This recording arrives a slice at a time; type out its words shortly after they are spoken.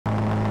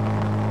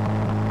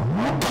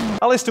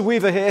Alistair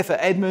Weaver here for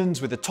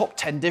Edmunds with the top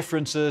 10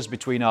 differences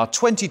between our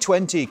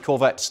 2020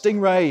 Corvette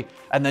Stingray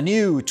and the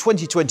new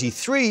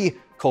 2023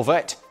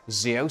 Corvette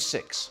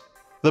Z06.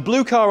 The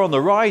blue car on the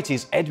right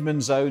is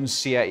Edmunds' own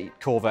C8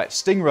 Corvette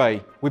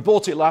Stingray. We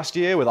bought it last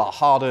year with our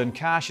hard-earned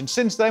cash, and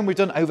since then we've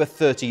done over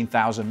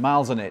 13,000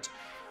 miles on it.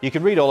 You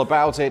can read all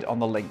about it on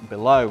the link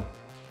below.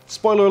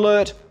 Spoiler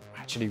alert, we're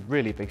actually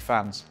really big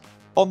fans.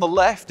 On the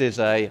left is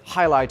a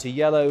highlighter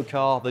yellow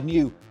car, the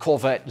new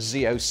Corvette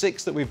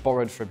Z06 that we've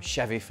borrowed from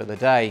Chevy for the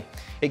day.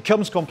 It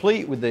comes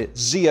complete with the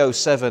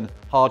Z07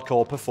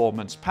 Hardcore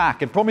Performance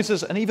Pack and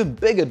promises an even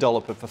bigger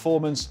dollop of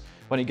performance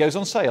when it goes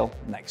on sale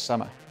next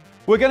summer.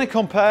 We're going to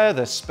compare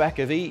the spec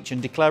of each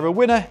and declare a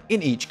winner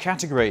in each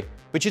category,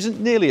 which isn't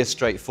nearly as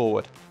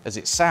straightforward as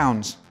it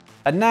sounds.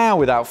 And now,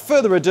 without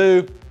further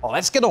ado,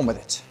 let's get on with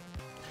it.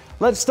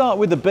 Let's start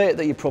with the bit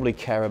that you probably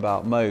care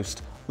about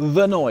most,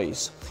 the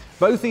noise.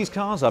 Both these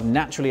cars have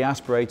naturally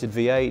aspirated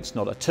V8s,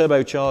 not a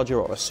turbocharger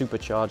or a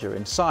supercharger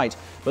in sight.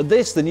 But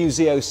this, the new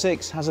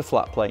Z06, has a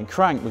flat plane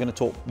crank. We're going to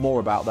talk more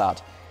about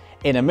that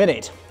in a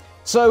minute.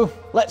 So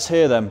let's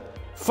hear them.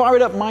 Fire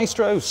it up,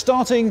 maestro,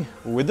 starting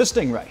with the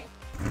Stingray.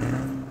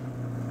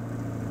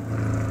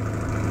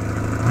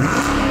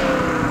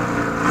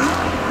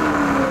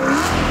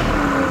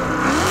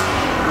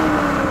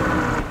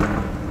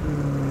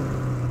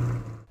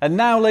 And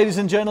now, ladies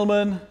and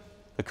gentlemen,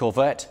 the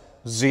Corvette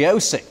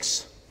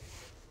Z06.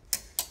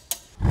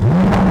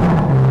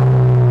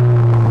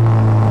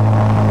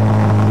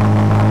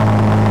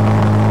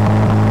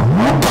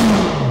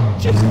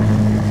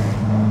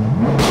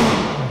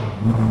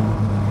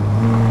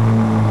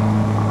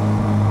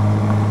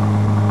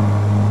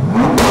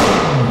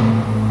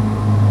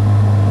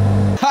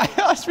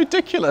 That's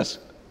ridiculous.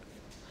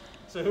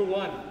 So who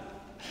won?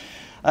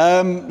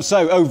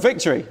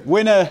 Victory.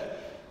 Winner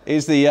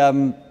is the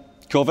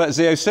Corvette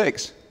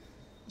Z06.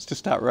 It's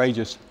just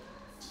outrageous.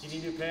 You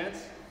need new pants?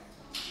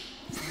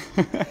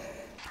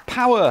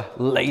 Power,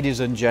 ladies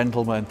and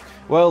gentlemen.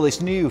 Well,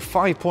 this new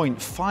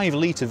 5.5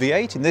 litre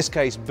V8, in this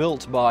case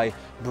built by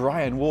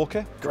Brian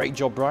Walker, great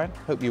job Brian,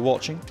 hope you're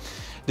watching,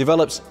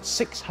 develops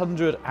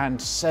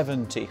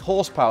 670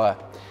 horsepower.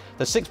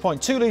 The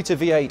 6.2 litre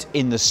V8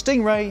 in the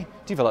Stingray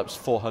develops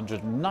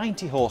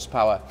 490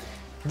 horsepower.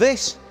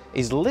 This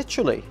is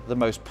literally the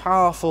most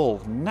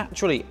powerful,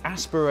 naturally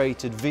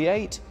aspirated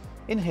V8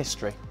 in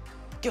history.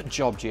 Good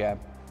job, GM.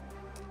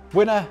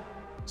 Winner,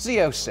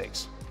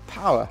 Z06.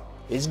 Power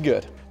is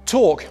good.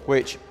 Torque,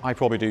 which I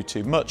probably do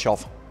too much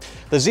of.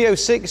 The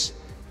Z06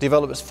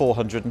 develops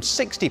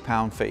 460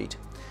 pound-feet.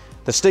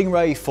 The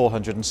Stingray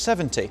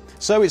 470.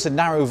 So it's a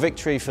narrow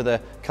victory for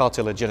the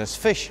cartilaginous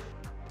fish.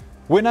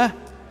 Winner,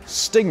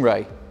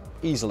 Stingray,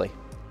 easily.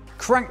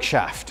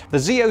 Crankshaft. The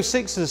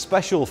Z06 is a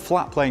special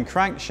flat plane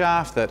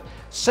crankshaft that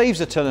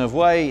saves a ton of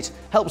weight,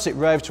 helps it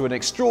rev to an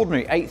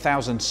extraordinary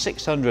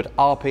 8,600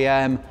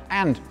 RPM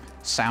and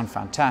sound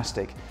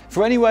fantastic.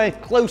 For anywhere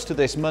close to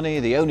this money,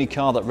 the only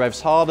car that revs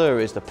harder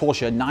is the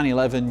Porsche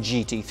 911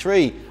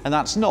 GT3, and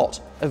that's not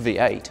a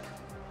V8.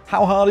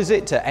 How hard is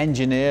it to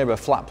engineer a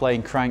flat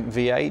plane crank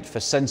V8 for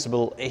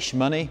sensible-ish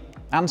money?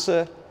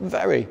 Answer,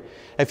 very.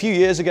 A few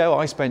years ago,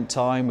 I spent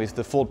time with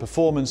the Ford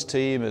Performance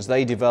team as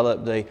they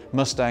developed the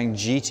Mustang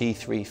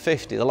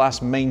GT350, the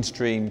last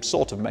mainstream,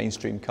 sort of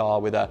mainstream car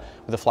with a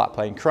flat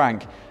plane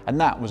crank, and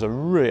that was a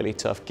really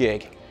tough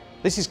gig.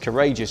 This is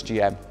courageous,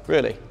 GM,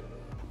 really.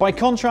 By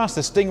contrast,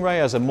 the Stingray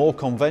has a more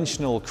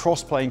conventional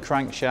cross-plane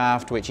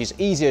crankshaft, which is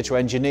easier to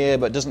engineer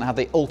but doesn't have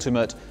the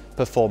ultimate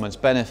performance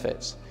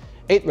benefits.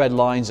 It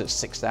redlines at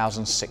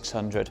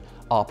 6,600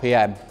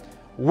 RPM.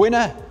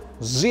 Winner,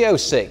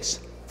 Z06.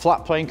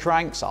 Flat plane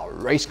cranks are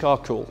race car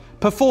cool.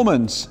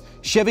 Performance.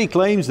 Chevy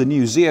claims the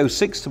new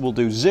Z06 will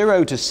do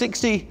 0 to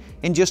 60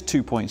 in just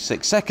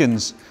 2.6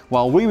 seconds,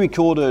 while we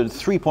recorded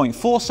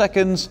 3.4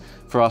 seconds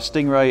for our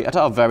Stingray at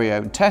our very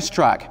own test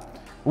track.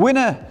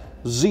 Winner,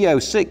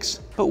 Z06,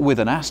 but with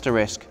an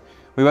asterisk.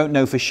 We won't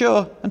know for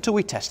sure until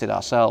we test it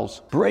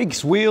ourselves.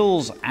 Brakes,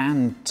 wheels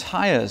and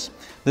tyres.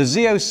 The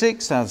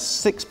Z06 has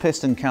 6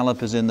 piston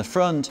calipers in the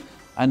front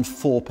and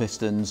 4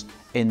 pistons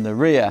in the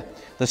rear.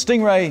 The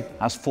Stingray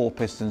has 4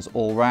 pistons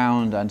all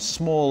round and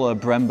smaller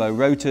Brembo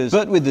rotors,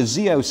 but with the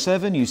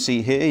Z07 you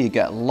see here you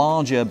get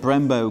larger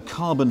Brembo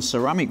carbon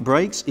ceramic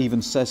brakes,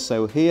 even says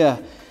so here,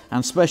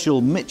 and special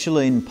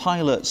Michelin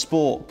Pilot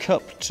Sport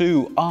Cup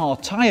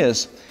 2R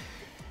tyres.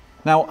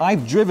 Now,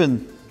 I've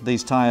driven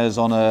these tyres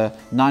on a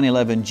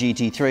 911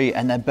 GT3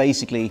 and they're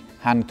basically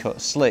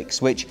hand-cut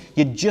slicks, which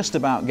you just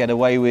about get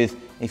away with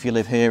if you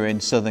live here in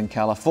Southern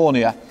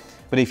California.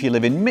 But if you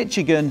live in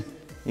Michigan,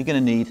 you're going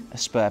to need a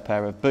spare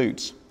pair of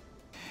boots.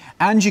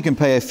 And you can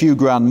pay a few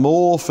grand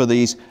more for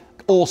these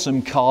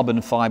awesome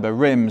carbon fibre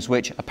rims,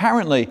 which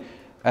apparently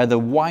are the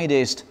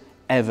widest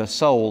ever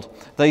sold.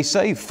 They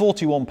save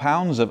 41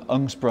 pounds of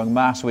unsprung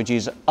mass, which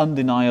is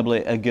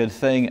undeniably a good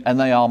thing, and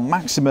they are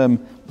maximum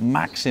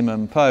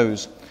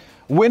pose.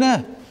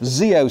 Winner,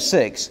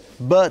 Z06,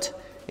 but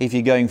if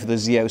you're going for the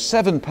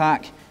Z07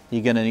 pack,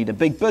 you're going to need a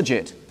big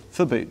budget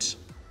for boots.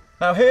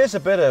 Now here's a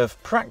bit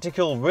of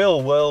practical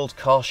real-world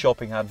car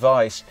shopping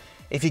advice.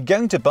 If you're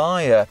going to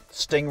buy a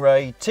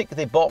Stingray, tick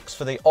the box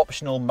for the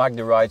optional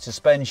MagneRide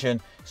suspension.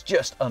 It's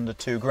just under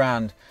 £2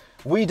 grand.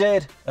 We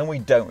did, and we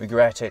don't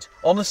regret it.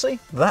 Honestly,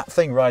 that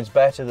thing rides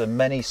better than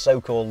many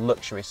so-called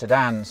luxury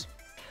sedans.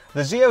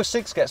 The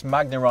Z06 gets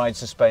MagneRide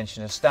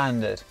suspension as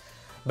standard,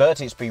 but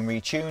it's been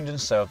retuned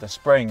and so have the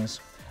springs.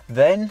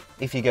 Then,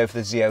 if you go for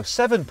the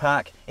Z07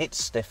 pack,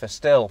 it's stiffer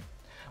still.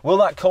 Will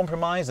that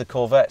compromise the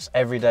Corvette's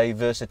everyday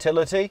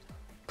versatility?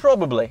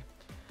 Probably.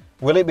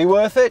 Will it be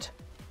worth it?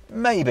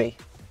 Maybe.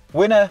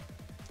 Winner,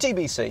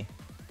 TBC.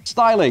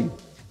 Styling.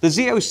 The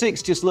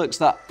Z06 just looks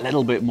that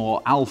little bit more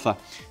alpha.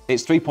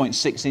 It's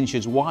 3.6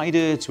 inches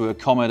wider to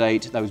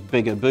accommodate those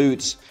bigger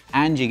boots,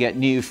 and you get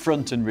new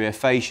front and rear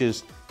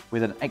fascias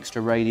with an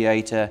extra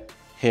radiator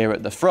here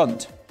at the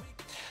front.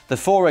 The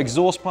 4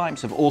 exhaust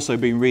pipes have also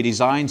been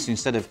redesigned, so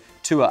instead of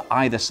 2 at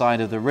either side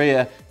of the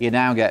rear, you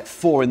now get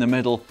 4 in the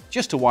middle,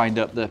 just to wind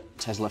up the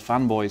Tesla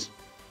fanboys.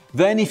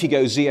 Then if you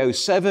go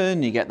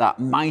Z07, you get that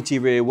mighty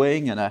rear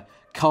wing and a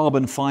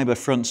carbon fiber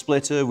front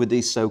splitter with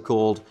these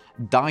so-called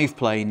dive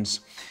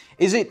planes.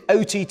 Is it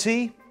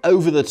OTT,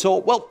 over the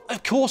top? Well,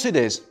 of course it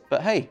is,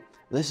 but hey,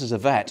 this is a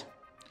Vette.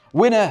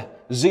 Winner,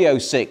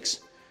 Z06,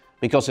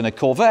 because in a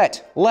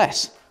Corvette,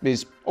 less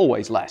is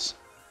always less.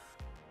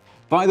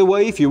 By the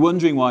way, if you're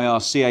wondering why our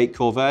C8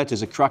 Corvette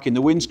has a crack in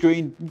the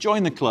windscreen,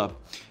 join the club.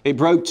 It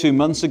broke 2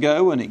 months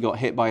ago and it got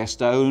hit by a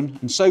stone,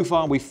 and so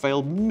far we've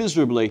failed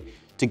miserably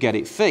to get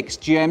it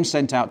fixed. GM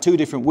sent out 2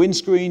 different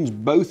windscreens,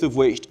 both of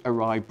which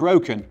arrived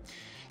broken.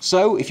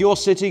 So if you're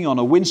sitting on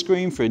a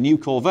windscreen for a new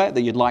Corvette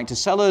that you'd like to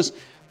sell us,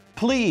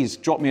 please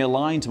drop me a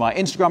line to my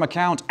Instagram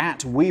account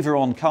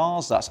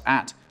 @WeaverOnCars, that's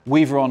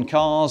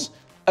 @WeaverOnCars,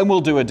 and we'll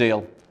do a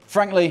deal.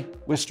 Frankly,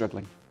 we're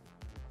struggling.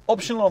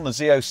 Optional on the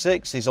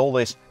Z06 is all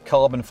this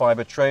carbon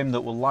fiber trim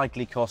that will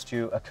likely cost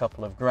you a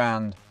couple of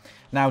grand.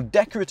 Now,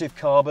 decorative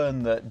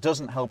carbon that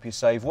doesn't help you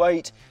save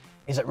weight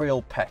is a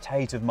real pet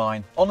hate of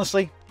mine.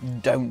 Honestly,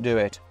 don't do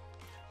it.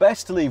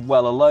 Best to leave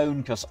well alone,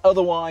 because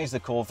otherwise the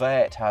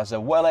Corvette has a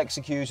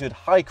well-executed,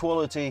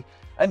 high-quality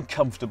and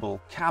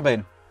comfortable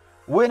cabin.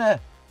 Winner,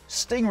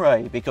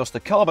 Stingray, because the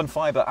carbon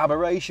fiber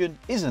aberration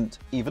isn't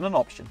even an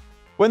option.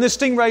 When the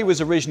Stingray was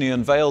originally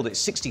unveiled, its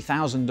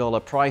 $60,000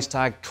 price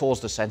tag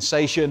caused a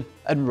sensation,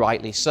 and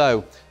rightly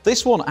so.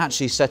 This one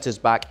actually set us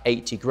back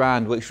 80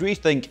 grand, which we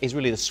think is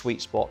really the sweet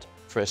spot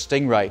for a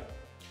Stingray.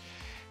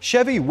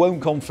 Chevy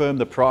won't confirm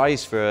the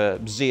price for a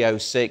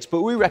Z06,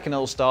 but we reckon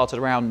it'll start at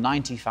around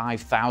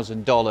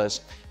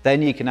 $95,000.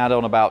 Then you can add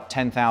on about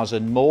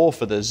 $10,000 more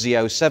for the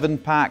Z07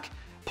 pack,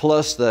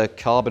 plus the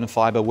carbon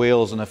fiber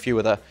wheels and a few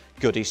other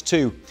goodies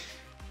too.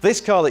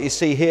 This car that you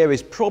see here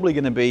is probably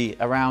going to be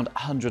around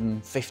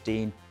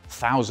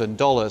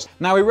 $115,000.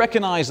 Now, we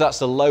recognise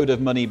that's a load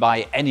of money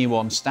by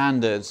anyone's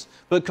standards,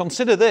 but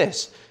consider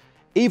this.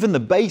 Even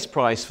the base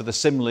price for the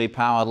similarly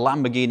powered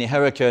Lamborghini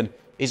Huracan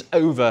is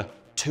over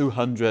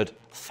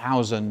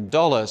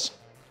 $200,000.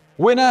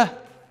 Winner,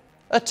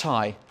 a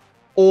tie.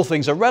 All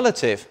things are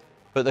relative,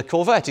 but the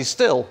Corvette is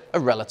still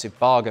a relative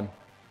bargain.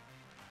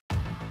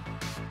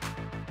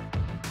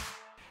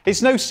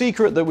 It's no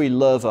secret that we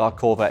love our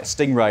Corvette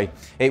Stingray.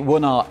 It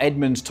won our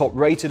Edmunds Top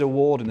Rated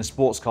Award in the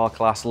sports car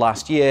class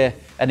last year,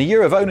 and a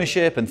year of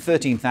ownership and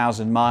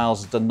 13,000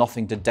 miles has done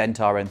nothing to dent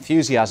our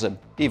enthusiasm,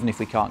 even if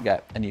we can't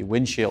get a new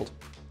windshield.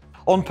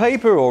 On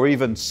paper, or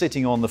even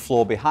sitting on the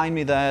floor behind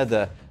me there,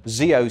 the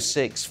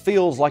Z06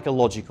 feels like a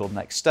logical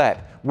next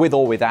step, with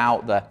or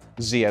without the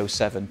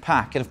Z07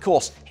 pack, and of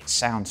course, it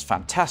sounds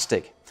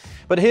fantastic.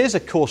 But here's a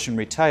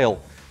cautionary tale.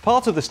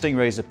 Part of the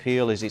Stingray's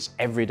appeal is its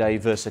everyday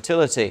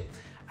versatility.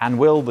 And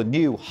will the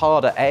new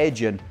harder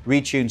edge and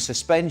retuned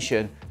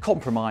suspension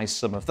compromise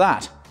some of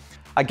that?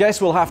 I guess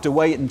we'll have to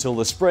wait until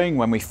the spring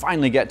when we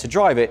finally get to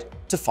drive it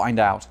to find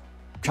out.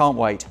 Can't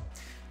wait.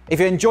 If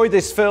you enjoyed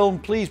this film,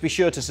 please be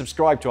sure to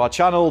subscribe to our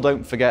channel.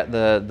 Don't forget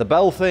the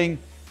bell thing.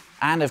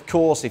 And of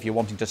course, if you're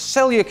wanting to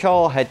sell your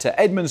car, head to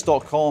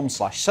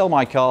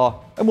edmunds.com/sellmycar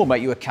and we'll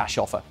make you a cash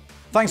offer.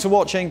 Thanks for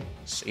watching.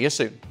 See you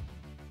soon.